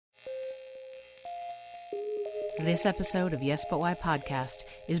This episode of Yes But Why podcast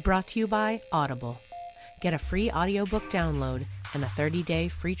is brought to you by Audible. Get a free audiobook download and a 30-day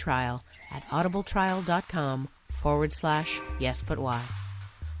free trial at audibletrial.com/Yes But Why.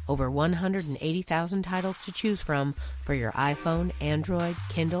 Over 180,000 titles to choose from for your iPhone, Android,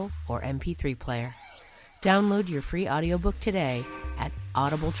 Kindle, or MP3 player. Download your free audiobook today at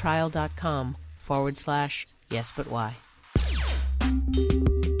audibletrial.com/Yes But Why.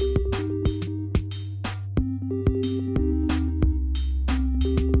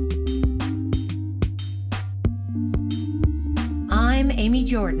 I'm Amy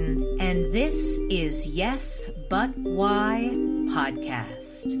Jordan, and this is Yes But Why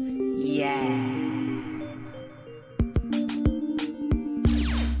podcast. Yeah.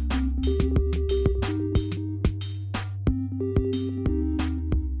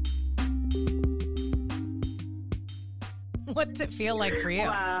 What's it feel like for you?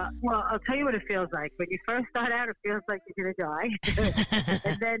 Well, I'll tell you what it feels like. When you first start out, it feels like you're going to die.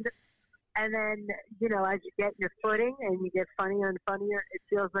 and then, you know, as you get your footing and you get funnier and funnier, it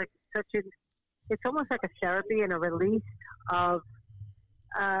feels like it's almost like a therapy and a release of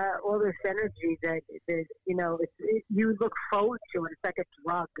all this energy that you know, you look forward to it. It's like a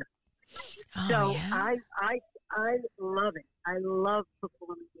drug. Oh, so yeah? I love it. I love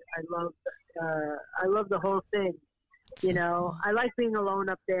performing. I love the whole thing. You know, I like being alone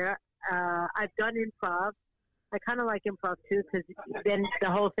up there. I've done improv. I kind of like improv too, because then the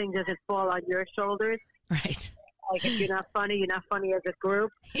whole thing doesn't fall on your shoulders. Right. Like if you're not funny as a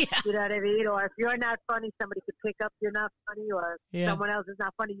group. Yeah. You know what I mean? Or if you're not funny, somebody could pick up you're not funny, or someone else is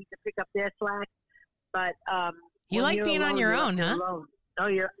not funny, you can pick up their slack. But you like being on your own, huh? Alone. Oh,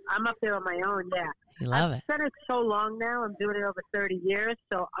 I'm up there on my own. Yeah. You love I've done it so long now. I'm doing it over 30 years,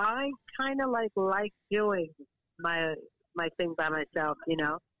 so I kind of like doing my thing by myself, you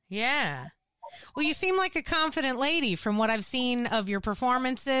know? Yeah. Well, you seem like a confident lady from what I've seen of your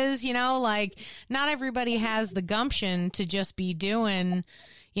performances, you know, like not everybody has the gumption to just be doing,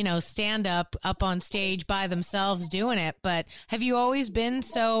 you know, stand up on stage by themselves doing it. But have you always been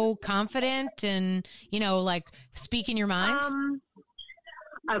so confident and, you know, like speaking your mind?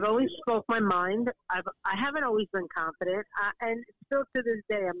 I've always spoke my mind. I haven't always been confident. And still to this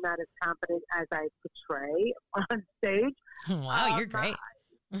day, I'm not as confident as I portray on stage. Wow, you're great.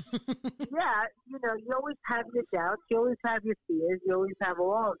 Yeah, you know, you always have your doubts, you always have your fears, you always have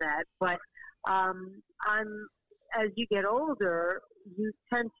all of that. But as you get older, you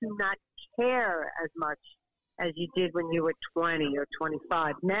tend to not care as much as you did when you were 20 or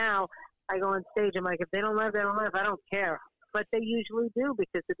 25. Now, I go on stage, I'm like, if they don't laugh, they don't laugh. I don't care. But they usually do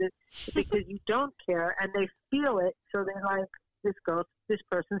because you don't care, and they feel it. So they're like, this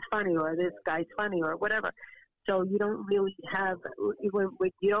person's funny, or this guy's funny, or whatever. So you don't really have the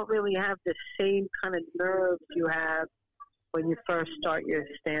same kind of nerves you have when you first start your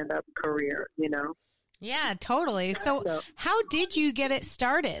stand-up career, you know? Yeah, totally. So how did you get it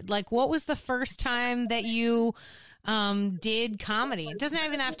started? Like, what was the first time that you did comedy? It doesn't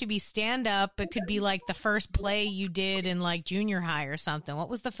even have to be stand-up. It could be like the first play you did in like junior high or something. What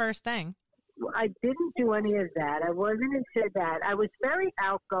was the first thing? I didn't do any of that. I wasn't into that. I was very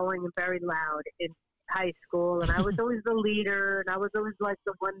outgoing and very loud in high school, and I was always the leader, and I was always like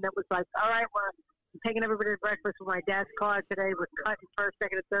the one that was like, all right, well, I'm taking everybody to breakfast with my dad's car today. We're cutting first,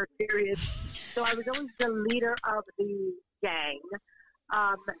 second, and third period. So I was always the leader of the gang.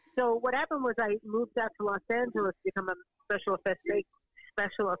 So what happened was I moved out to Los Angeles to become a special effects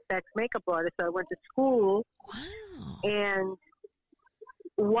makeup artist. So I went to school. Wow. And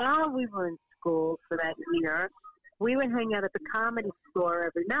while we were in school for that year, we would hang out at the Comedy Cellar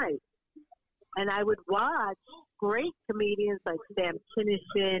every night. And I would watch great comedians like Sam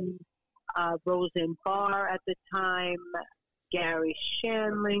Kinison, Roseanne Barr at the time, Gary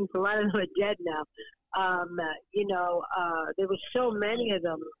Shandling. A lot of them are dead now. You know, there were so many of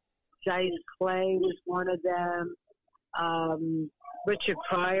them. Dice Clay was one of them. Richard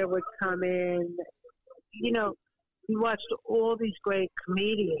Pryor would come in. You know, we watched all these great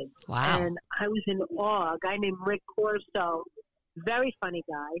comedians. Wow. And I was in awe. A guy named Rick Corso, very funny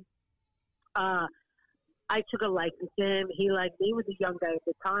guy. I took a liking to him. He liked me. He was a young guy at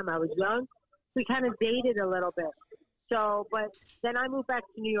the time. I was young. We kind of dated a little bit. So, but then I moved back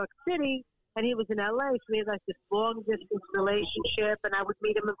to New York City, and he was in LA. So we had like this long distance relationship, and I would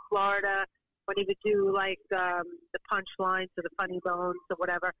meet him in Florida when he would do like the punchlines or the funny bones or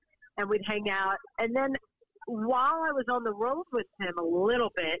whatever, and we'd hang out. And then while I was on the road with him a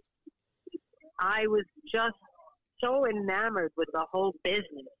little bit, I was just so enamored with the whole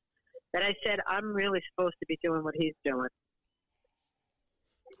business that I said, I'm really supposed to be doing what he's doing.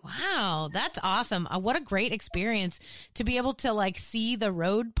 Wow. Wow, that's awesome. What a great experience to be able to like see the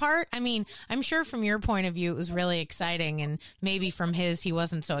road part. I mean, I'm sure from your point of view, it was really exciting, and maybe from his, he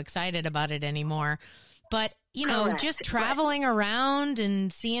wasn't so excited about it anymore. But, you know, Correct. just traveling around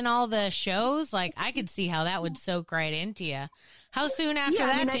and seeing all the shows, like I could see how that would soak right into you. How soon after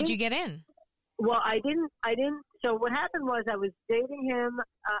that did you get in? Well, I didn't. So what happened was I was dating him.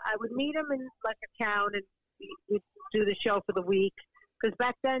 I would meet him in like a town and we'd do the show for the week. Because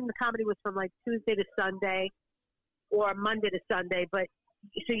back then the comedy was from like Tuesday to Sunday or Monday to Sunday. But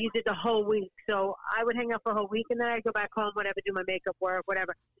so you did the whole week. So I would hang out for a whole week and then I'd go back home, whatever, do my makeup work,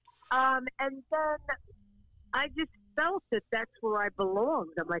 whatever. And then I just felt that that's where I belonged.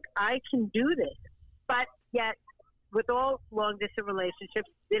 I'm like, I can do this. But yet, with all long-distance relationships,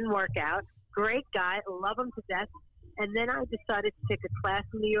 didn't work out. Great guy, love him to death. And then I decided to take a class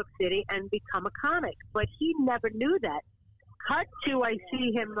in New York City and become a comic. But he never knew that. Cut to, I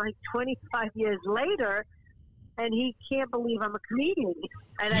see him like 25 years later, and he can't believe I'm a comedian.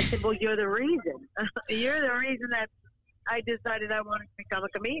 And I said, well, you're the reason. You're the reason that I decided I wanted to become a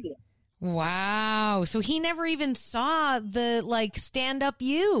comedian. Wow. So he never even saw the like stand-up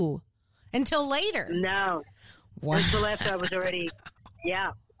you until later. No. Wow. Until after I was already,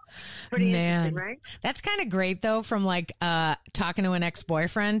 pretty interesting, right? That's kind of great though, from like talking to an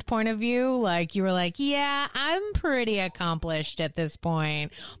ex-boyfriend point of view. Like you were like, yeah, I'm pretty accomplished at this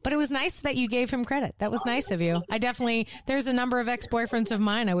point. But it was nice that you gave him credit. That was nice of you. There's a number of ex-boyfriends of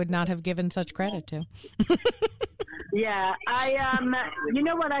mine I would not have given such credit to. Yeah, you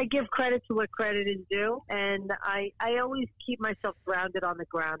know what? I give credit to what credit is due, and I always keep myself grounded on the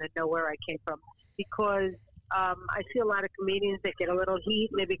ground and know where I came from, because I see a lot of comedians that get a little heat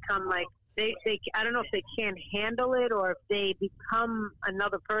and they become like they I don't know if they can't handle it or if they become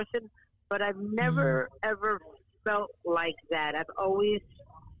another person, but I've never ever felt like that. I've always,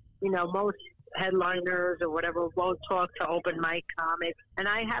 most headliners or whatever won't talk to open mic comics, and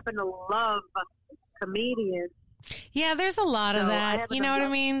I happen to love comedians. Yeah, there's a lot of that. You know what I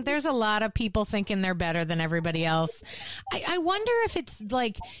mean? There's a lot of people thinking they're better than everybody else. I wonder if it's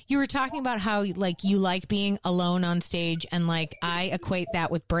like you were talking about how like you like being alone on stage, and like I equate that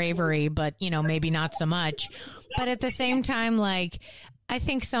with bravery, but maybe not so much. But at the same time, like I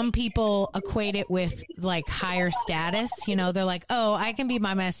think some people equate it with like higher status. They're like, oh, I can be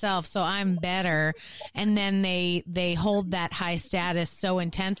by myself, so I'm better. And then they hold that high status so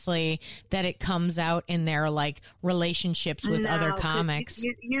intensely that it comes out in their like relationships with other comics.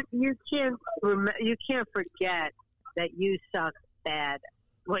 You can't forget that you sucked bad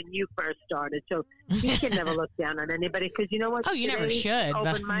when you first started. So you can never look down on anybody, because you know what? Oh, you never should.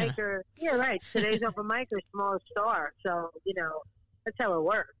 Open micer, right. Today's open micer, small star. So, that's how it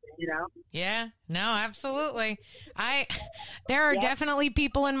works, Yeah, no, absolutely. There are definitely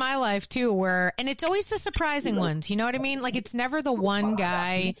people in my life too and it's always the surprising ones, you know what I mean? Like it's never the one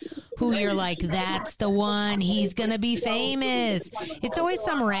guy who you're like, that's the one, he's gonna be famous. It's always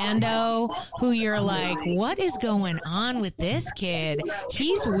some rando who you're like, what is going on with this kid?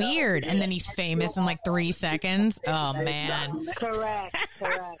 He's weird. And then he's famous in like 3 seconds. Oh man. Correct.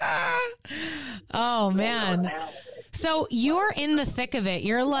 Oh man. So you're in the thick of it.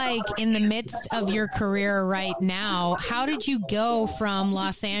 You're like in the midst of your career right now. How did you go from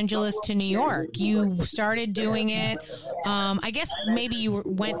Los Angeles to New York? You started doing it. I guess maybe you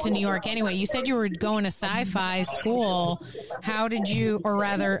went to New York anyway. You said you were going to sci-fi school. How did you, or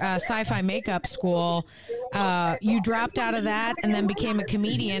rather sci-fi makeup school, you dropped out of that and then became a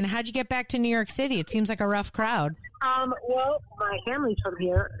comedian. How'd you get back to New York City? It seems like a rough crowd. Well, my family's from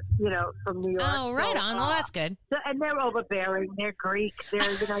here, from New York. Oh, right on. Well, that's good. So, and they're overbearing. They're Greek. They're,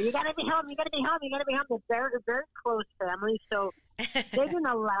 you got to be home. You got to be home. You got to be home. They're very close family. So they didn't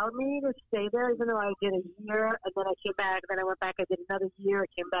allow me to stay there, even though I did a year, and then I came back. Then I went back. I did another year. I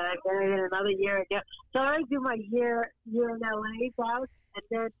came back. Then I did another year again. So I do my year in LA house, and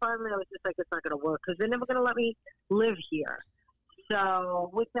then finally I was just like, it's not going to work because they're never going to let me live here. So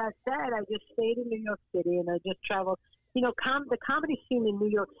with that said, I just stayed in New York City and I just traveled. The comedy scene in New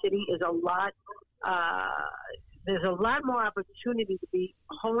York City is a lot. There's a lot more opportunity to be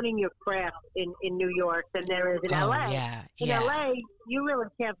honing your craft in New York than there is in LA. In LA, you really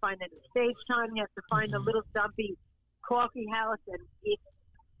can't find any stage time. You have to find a little dumpy coffee house, and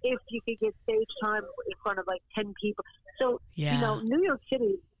if you could get stage time in front of like 10 people. So New York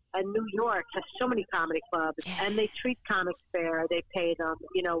City and New York has so many comedy clubs, and they treat comics fair. They pay them,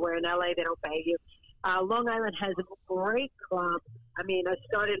 where in LA they don't pay you. Long Island has a great club. I mean, I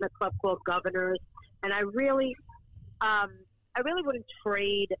started in a club called Governors, and I really wouldn't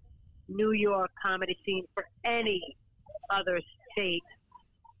trade New York comedy scene for any other state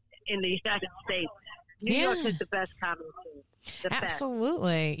in the United States. New York is the best comedy scene.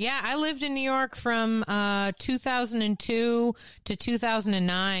 Absolutely. Yeah, I lived in New York from 2002 to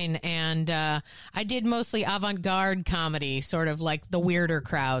 2009, and I did mostly avant-garde comedy, sort of like the weirder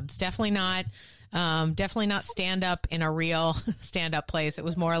crowds. Definitely not stand-up in a real stand-up place. It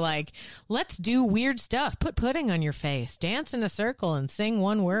was more like, let's do weird stuff. Put pudding on your face, dance in a circle, and sing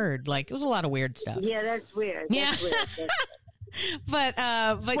one word. Like, it was a lot of weird stuff. Yeah, that's weird. That's weird. But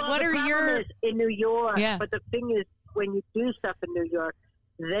what are your... is in New York, yeah. But the thing is, when you do stuff in New York,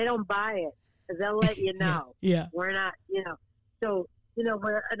 they don't buy it. They'll let you know. Yeah. We're not, So,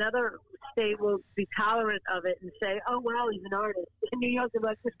 where another state will be tolerant of it and say, oh, well, he's an artist. In New York, they're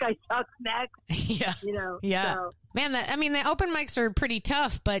like, this guy sucks next. Yeah. Yeah. So. Man, the open mics are pretty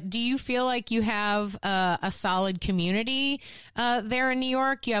tough, but do you feel like you have a solid community there in New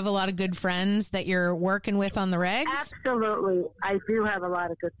York? You have a lot of good friends that you're working with on the regs? Absolutely. I do have a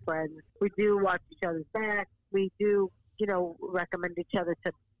lot of good friends. We do watch each other's back. We do, recommend each other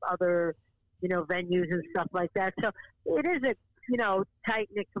to other, venues and stuff like that. So it is a,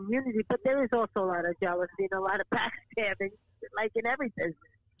 tight-knit community, but there is also a lot of jealousy and a lot of backstabbing, like in every business.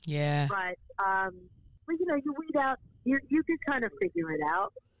 Yeah. But, you weed out, you can kind of figure it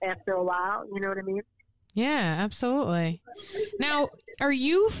out after a while, you know what I mean? Yeah, absolutely. Now, are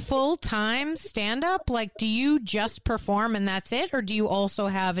you full-time stand-up? Like, do you just perform and that's it, or do you also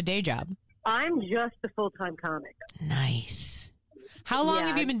have a day job? I'm just a full-time comic. Nice. How long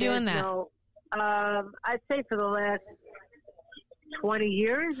have you been doing that? I'd say for the last 20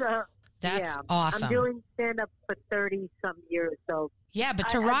 years. That's awesome. I'm doing stand-up for 30-some years, so... Yeah, but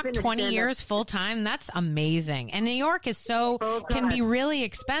to rock 20 years full-time, that's amazing. And New York is can be really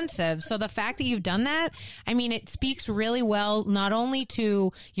expensive. So the fact that you've done that, I mean, it speaks really well, not only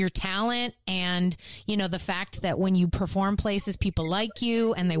to your talent and, the fact that when you perform places, people like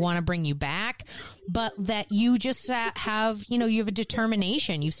you and they want to bring you back, but that you just have, you have a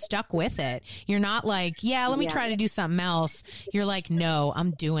determination. You stuck with it. You're not like, let me try to do something else. You're like, no,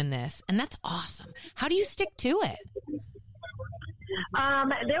 I'm doing this. And that's awesome. How do you stick to it?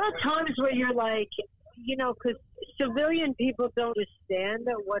 There are times where you're like, because civilian people don't understand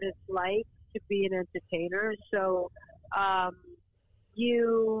what it's like to be an entertainer. So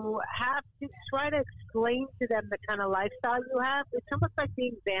you have to try to explain to them the kind of lifestyle you have. It's almost like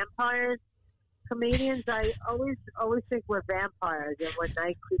being vampires. Comedians, I always think we're vampires and we're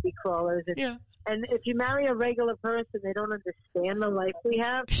night creepy crawlers. And if you marry a regular person, they don't understand the life we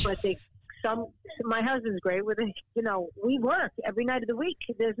have, but my husband's great with it. We work every night of the week.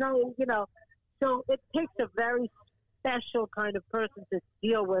 There's no, so it takes a very special kind of person to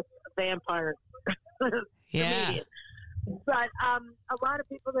deal with a vampire comedian. But a lot of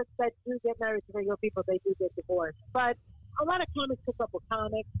people that do get married to regular people, they do get divorced. But a lot of comics hook up with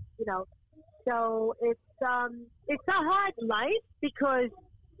comics, So it's a hard life because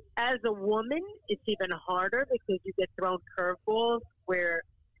as a woman, it's even harder because you get thrown curveballs where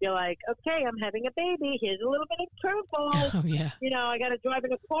you're like, okay, I'm having a baby. Here's a little bit of curveball. Oh, yeah. I got to drive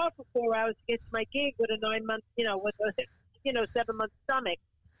in a car for 4 hours to get to my gig with a 9-month, with a, 7-month stomach.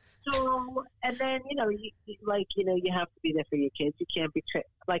 So, and then, you have to be there for your kids. You can't be,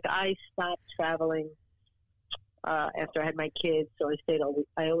 I stopped traveling after I had my kids. So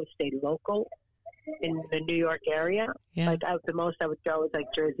I always stayed local in the New York area. Yeah. The most I would go is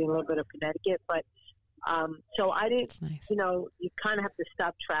Jersey and a little bit of Connecticut. But, so I didn't, nice. You kind of have to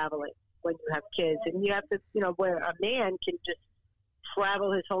stop traveling when you have kids, and you have to, where a man can just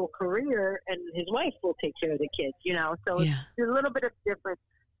travel his whole career and his wife will take care of the kids, so it's a little bit of different,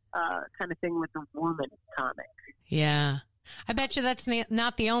 kind of thing with a woman comic. Yeah. I bet you that's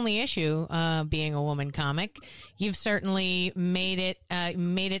not the only issue, being a woman comic. You've certainly made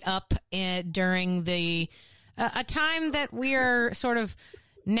it up during a time that we are sort of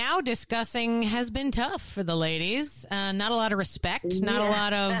now discussing has been tough for the ladies. Not a lot of respect, not a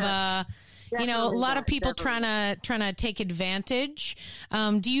lot of, a lot of people trying to take advantage.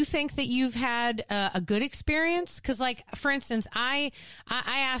 Do you think that you've had a good experience? Because, for instance, I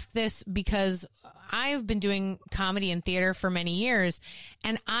ask this because I've been doing comedy and theater for many years,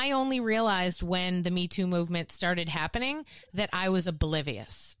 and I only realized when the Me Too movement started happening that I was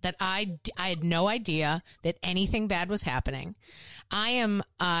oblivious, that I had no idea that anything bad was happening. I am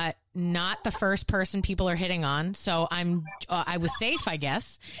not the first person people are hitting on, so I was safe, I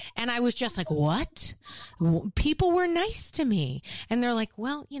guess. And I was just like, what? People were nice to me, and they're like,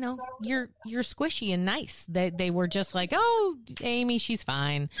 well, you're squishy and nice. They were just like, oh, Amy, she's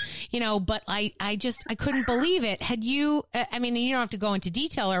fine, But I couldn't believe it. Had you? I mean, you don't have to go into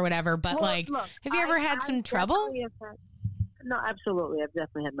detail or whatever, but look, have you ever had some trouble? No, absolutely. I've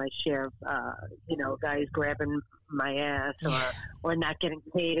definitely had my share of, guys grabbing my ass or not getting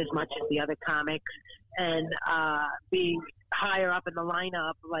paid as much as the other comics, and being higher up in the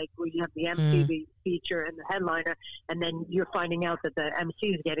lineup, like where you have the MC feature and the headliner, and then you're finding out that the MC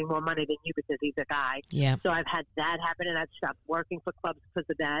is getting more money than you because he's a guy. Yeah. So I've had that happen, and I've stopped working for clubs because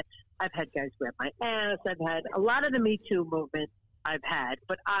of that. I've had guys grab my ass. I've had a lot of the Me Too movement. I've had,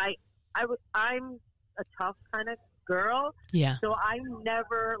 but I'm a tough kind of girl. Yeah. So I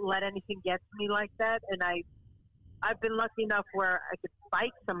never let anything get to me like that, and I've been lucky enough where I could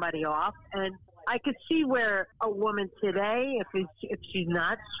fight somebody off, and I could see where a woman today, if she's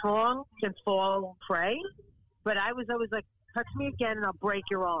not strong, can fall prey. But I was always like, touch me again and I'll break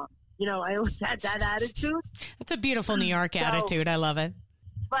your arm. You know, I always had that attitude. That's a beautiful New York attitude. I love it.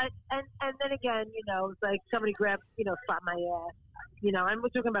 But, and then again, it's like somebody grabbed, slapped my ass. And we're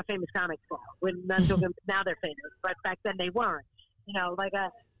talking about famous comics now. We're not talking, now they're famous, but back then they weren't.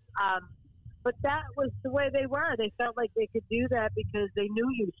 But that was the way they were. They felt like they could do that because they knew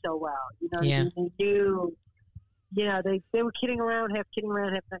you so well. Yeah. They knew, they were kidding around, half kidding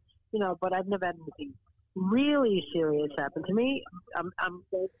around, half, but I've never had anything really serious happen to me. I'm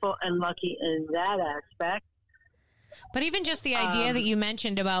grateful and lucky in that aspect. But even just the idea that you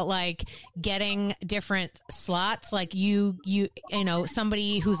mentioned about like getting different slots, like you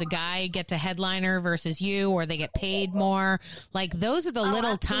somebody who's a guy gets a headliner versus you, or they get paid more. Like those are the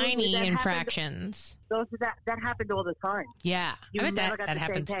little tiny infractions. That happened all the time. Yeah, I bet that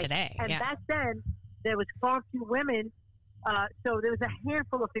happens today. And yeah. Back then there was far few women. So there was a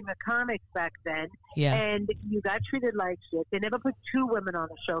handful of female comics back then, and you got treated like shit. They never put two women on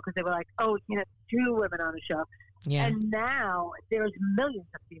a show because they were like, oh, two women on a show. Yeah. And now there's millions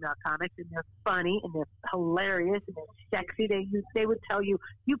of female comics, and they're funny, and they're hilarious, and they're sexy. They would tell you,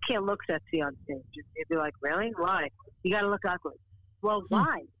 you can't look sexy on stage. And they'd be like, really? Why? You got to look ugly. Well,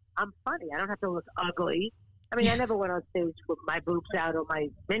 why? I'm funny. I don't have to look ugly. I mean, I never went on stage with my boobs out or my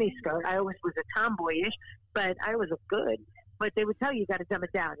miniskirt. I always was a tomboyish, but I always looked good. But they would tell you got to dumb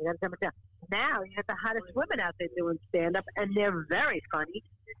it down. You got to dumb it down. Now you have the hottest women out there doing stand-up, and they're very funny.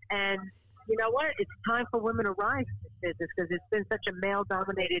 And you know what? It's time for women to rise in this business because it's been such a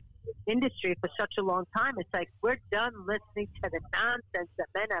male-dominated industry for such a long time. It's like we're done listening to the nonsense that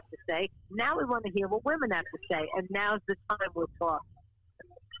men have to say. Now we want to hear what women have to say, and now's the time we'll talk.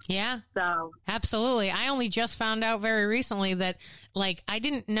 Yeah, so absolutely. I only just found out very recently that, like, I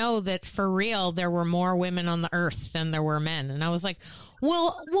didn't know that for real there were more women on the earth than there were men. And I was like,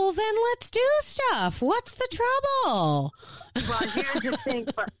 well, then let's do stuff. What's the trouble? Well, here's the thing.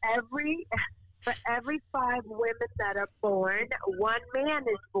 For every 5 women that are born, 1 man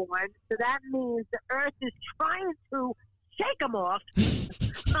is born. So that means the earth is trying to shake them off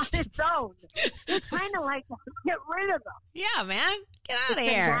on its own. They're trying to get rid of them. Yeah, man, get out of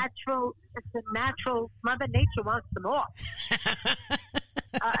here. It's a natural. Mother Nature wants them off.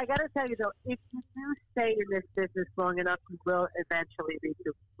 I got to tell you though, if you do stay in this business long enough, you will eventually reap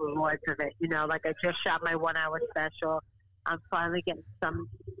the rewards of it. Like I just shot my 1-hour special. I'm finally getting some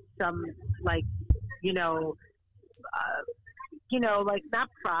like not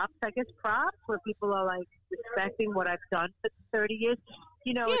props. I guess props where people are like respecting what I've done for 30 years.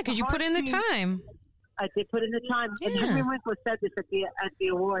 Yeah, because you put in the time. I did put in the time. Yeah. And Henry Winkler said this at the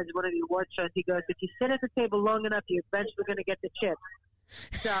awards, one of the award shows. He goes, if you sit at the table long enough, you're eventually going to get the chips.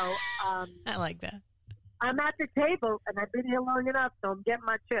 So I like that. I'm at the table, and I've been here long enough, so I'm getting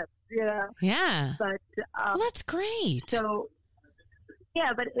my chips. Yeah. But well, that's great. So,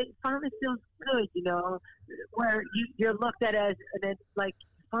 yeah, but it finally feels good, where you're looked at as, and then, like,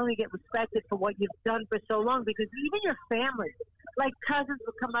 you finally get respected for what you've done for so long, because even your family, like cousins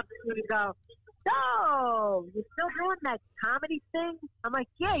will come up to you and go, oh, you still doing that comedy thing? I'm like,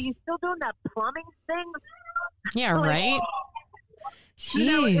 yeah, you still doing that plumbing thing? Yeah, right?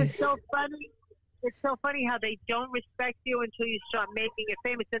 It's so funny. It's so funny how they don't respect you until you start making it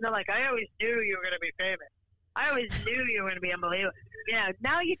famous. And they're like, I always knew you were going to be famous. I always knew you were going to be unbelievable. Yeah,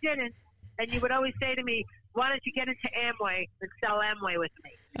 no, you didn't. And you would always say to me, why don't you get into Amway and sell Amway with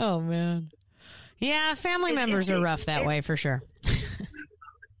me? Oh, man. Yeah, family members are rough that way for sure.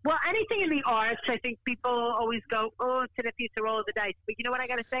 Well, anything in the arts, I think people always go, oh, it's a piece of roll of the dice. But you know what I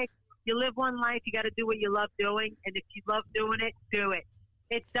got to say? You live one life, you got to do what you love doing. And if you love doing it, do it.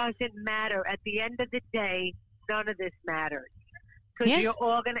 It doesn't matter. At the end of the day, none of this matters. Because you're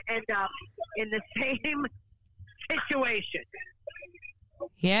all going to end up in the same situation.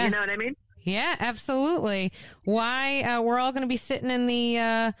 Yeah. You know what I mean? Yeah, absolutely. Why we're all going to be sitting in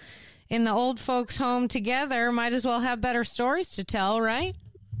the old folks' home together. Might as well have better stories to tell, right?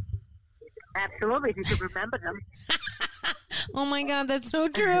 Absolutely, if you could remember them. Oh my God, that's so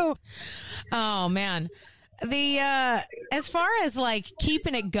true. Oh man. The as far as like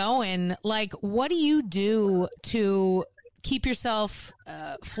keeping it going, like what do you do to keep yourself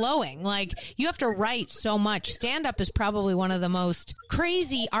flowing? Like you have to write so much. Stand up is probably one of the most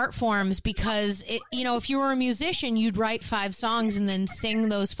crazy art forms because it, you know, if you were a musician, you'd write 5 songs and then sing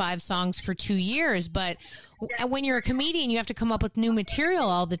those 5 songs for 2 years. But when you're a comedian, you have to come up with new material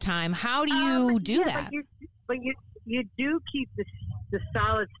all the time. How do you do that? But you do keep the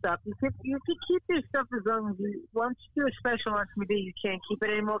solid stuff. You can keep your stuff as long as you. Once you do a special on TV, you can't keep it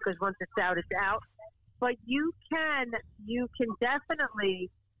anymore because once it's out, it's out. But you can definitely,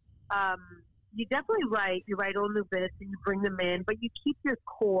 you definitely write. You write all new bits and you bring them in, but you keep your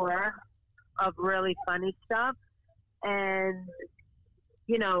core of really funny stuff, and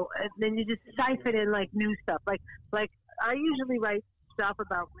you know, and then you just siphon in like new stuff. Like I usually write stuff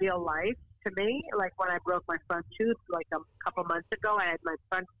about real life. To me, like when I broke my front tooth, like a couple months ago, I had my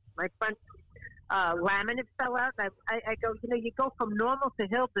front laminate fell out. And I go, you know, you go from normal to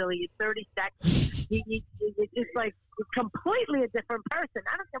hillbilly in 30 seconds. You're just like completely a different person.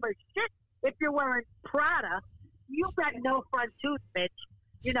 I don't give a shit if you're wearing Prada. You got no front tooth, bitch.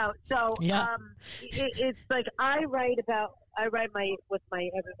 You know, so yeah. It's like I write with my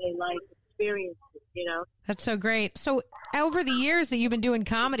everyday life experiences. You know, that's so great. So over the years that you've been doing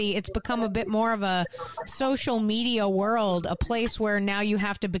comedy, it's become a bit more of a social media world, a place where now you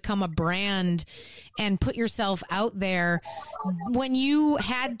have to become a brand and put yourself out there. When you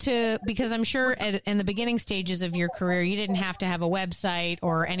had to, because I'm sure in the beginning stages of your career, you didn't have to have a website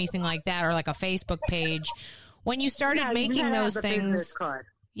or anything like that, or like a Facebook page. When you started making those things.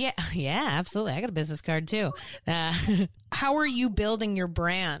 Yeah, absolutely. I got a business card too. How are you building your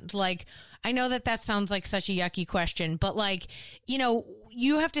brand? Like, I know that sounds like such a yucky question, but like, you know,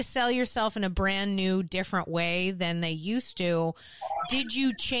 you have to sell yourself in a brand new, different way than they used to. Did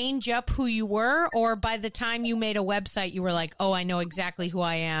you change up who you were, or by the time you made a website, you were like, oh, I know exactly who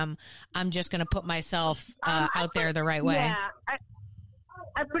I am. I'm just going to put myself out there the right way. Yeah,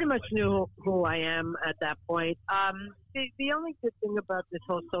 I pretty much knew who I am at that point. The only good thing about this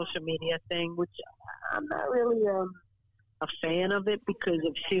whole social media thing, which I'm not really a fan of it because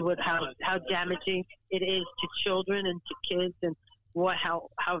of how damaging it is to children and to kids, and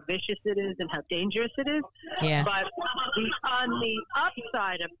how vicious it is and how dangerous it is. Yeah. But on the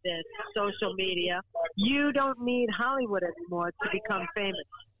upside of this social media, you don't need Hollywood anymore to become famous.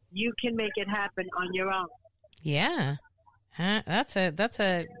 You can make it happen on your own. Yeah. That's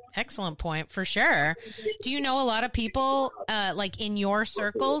a excellent point for sure. Do you know a lot of people like in your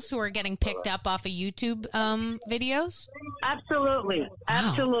circles who are getting picked up off of YouTube videos? Absolutely. Wow.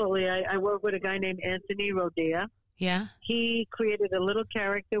 Absolutely. I work with a guy named Anthony Rodia. Yeah. He created a little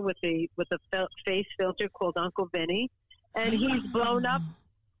character with a face filter called Uncle Vinny, and he's blown up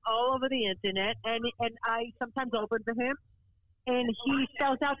all over the internet, and I sometimes open for him. And he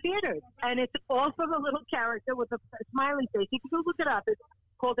sells out theaters. And it's all from a little character with a smiley face. You can go look it up. It's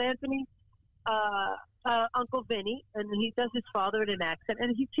called Anthony Uncle Vinny. And he does his father in an accent.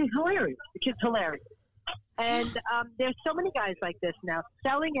 And he's hilarious. The kid's hilarious. And there's so many guys like this now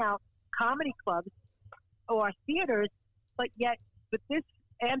selling out comedy clubs or theaters. But this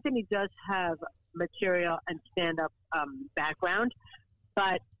Anthony does have material and stand-up background.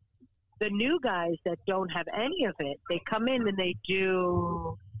 But the new guys that don't have any of it, they come in and they're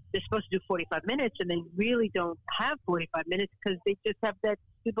supposed to do 45 minutes, and they really don't have 45 minutes because they just have that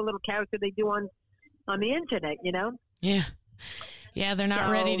stupid little character they do on the internet, you know? Yeah. Yeah, they're not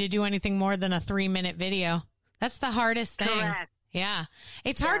ready to do anything more than a 3-minute video. That's the hardest thing. Correct. Yeah.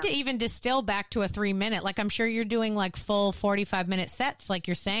 It's hard to even distill back to a 3-minute. Like, I'm sure you're doing like full 45-minute sets, like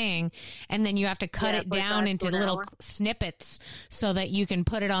you're saying, and then you have to cut it down into little snippets so that you can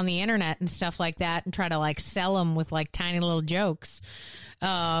put it on the internet and stuff like that and try to like sell them with like tiny little jokes.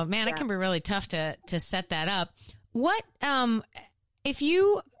 Man, it can be really tough to set that up. What, if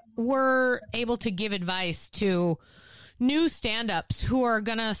you were able to give advice to new stand-ups who are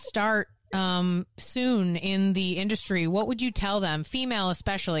going to start soon in the industry, what would you tell them? Female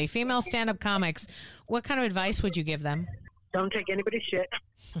especially, female stand-up comics, what kind of advice would you give them? Don't take anybody's shit.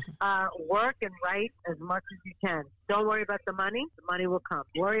 Work and write as much as you can. Don't worry about the money. The money will come.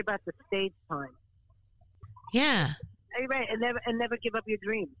 Worry about the stage time. Yeah. Right. And never give up your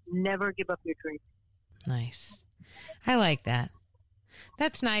dreams. Never give up your dreams. Nice. I like that.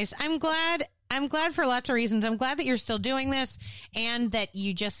 That's nice. I'm glad I'm glad for lots of reasons. I'm glad that you're still doing this and that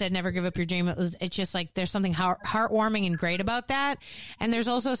you just said never give up your dream. It's just like there's something heartwarming and great about that. And there's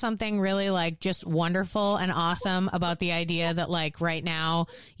also something really like just wonderful and awesome about the idea that like right now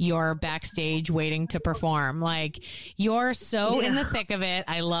you're backstage waiting to perform. Like you're so in the thick of it.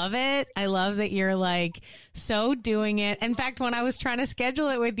 I love it. I love that you're like so doing it. In fact, when I was trying to schedule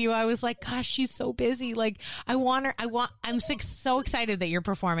it with you, I was like, gosh, she's so busy. Like I'm so excited that you're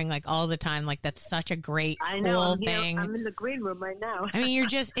performing like all the time. Like that's such a great, cool thing. I'm in the green room right now. I mean,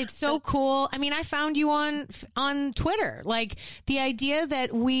 it's so cool. I mean, I found you on Twitter. Like the idea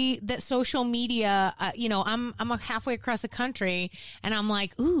that social media, I'm halfway across the country and I'm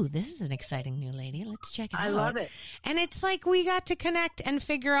like, ooh, this is an exciting new lady. Let's check it out. I love it. And it's like we got to connect and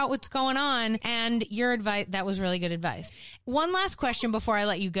figure out what's going on. And your advice, that was really good advice. One last question before I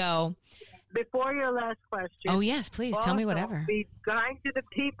let you go. Before your last question. Oh, yes, please. Tell me whatever. Be kind to the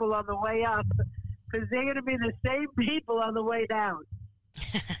people on the way up because they're going to be the same people on the way down.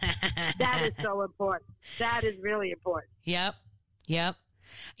 That is so important. That is really important. Yep.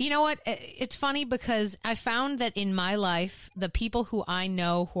 You know what? It's funny because I found that in my life, the people who I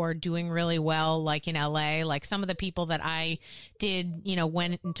know who are doing really well, like in LA, like some of the people that I did,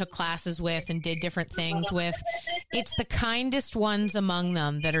 went and took classes with and did different things with, it's the kindest ones among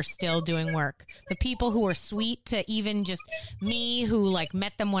them that are still doing work. The people who are sweet to even just me who like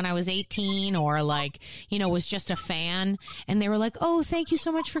met them when I was 18 or like, was just a fan. And they were like, oh, thank you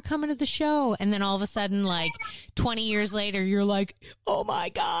so much for coming to the show. And then all of a sudden, like 20 years later, you're like, oh my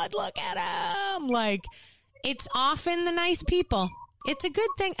God, look at him. Like, it's often the nice people. It's a good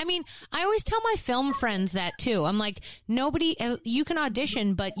thing. I mean, I always tell my film friends that too. I'm like, you can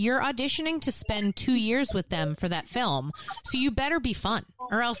audition, but you're auditioning to spend 2 years with them for that film. So you better be fun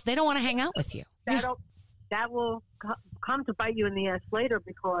or else they don't want to hang out with you. That will come to bite you in the ass later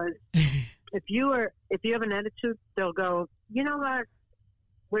because if you have an attitude, they'll go, you know what?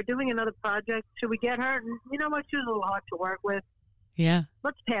 We're doing another project. Should we get her? And you know what? She's a little hard to work with. Yeah.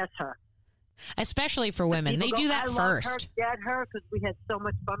 Let's pass her. Especially for women. They do that first. Love her, get her because we had so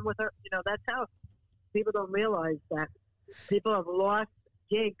much fun with her. That's how people don't realize that. People have lost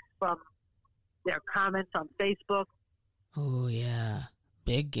gigs from their comments on Facebook. Oh, yeah.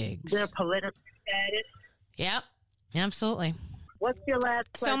 Big gigs. Their political status. Yep. Absolutely. What's your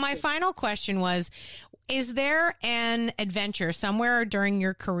last question? So my final question was, is there an adventure somewhere during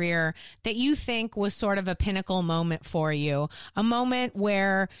your career that you think was sort of a pinnacle moment for you? A moment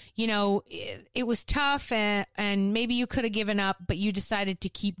where, it was tough and maybe you could have given up, but you decided to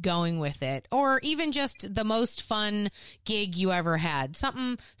keep going with it. Or even just the most fun gig you ever had.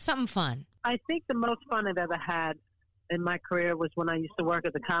 Something fun. I think the most fun I've ever had in my career was when I used to work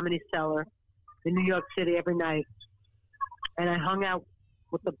at the Comedy Cellar in New York City every night. And I hung out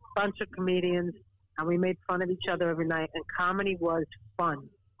with a bunch of comedians, and we made fun of each other every night. And comedy was fun,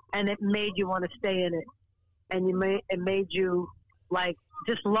 and it made you want to stay in it. And it made you like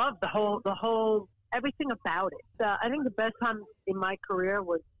just love the whole everything about it. I think the best time in my career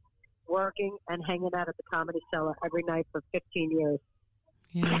was working and hanging out at the Comedy Cellar every night for 15 years.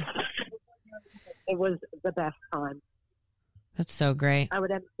 Yeah, it was the best time. That's so great. I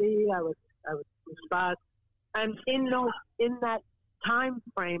would MC. I would do spots. And in that time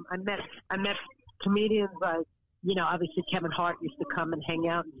frame, I met comedians like, obviously Kevin Hart used to come and hang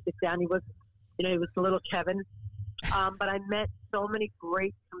out and sit down. He was the little Kevin. But I met so many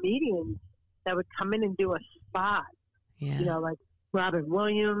great comedians that would come in and do a spot. Yeah. Like Robin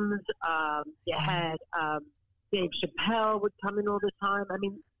Williams. You had Dave Chappelle would come in all the time. I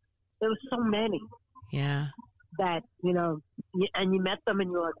mean, there was so many. Yeah. That, and you met them and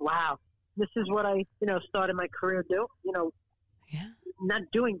you're like, wow. This is what I, started my career yeah. Not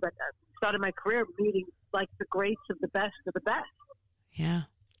doing, but started my career meeting like the greats of the best of the best. Yeah.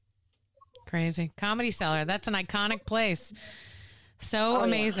 Crazy. Comedy Cellar. That's an iconic place. So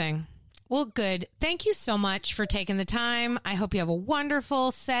amazing. Yeah. Well, good. Thank you so much for taking the time. I hope you have a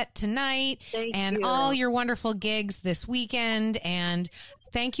wonderful set tonight and all your wonderful gigs this weekend. And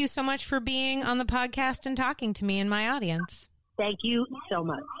thank you so much for being on the podcast and talking to me and my audience. Thank you so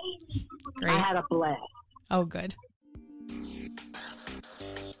much. Great. I had a blast. Oh, good.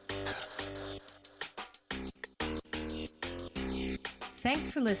 Thanks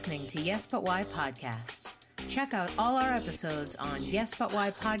for listening to Yes But Why Podcast. Check out all our episodes on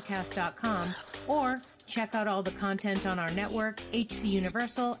yesbutwhypodcast.com or check out all the content on our network, HC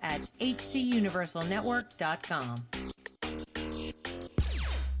Universal, at hcuniversalnetwork.com.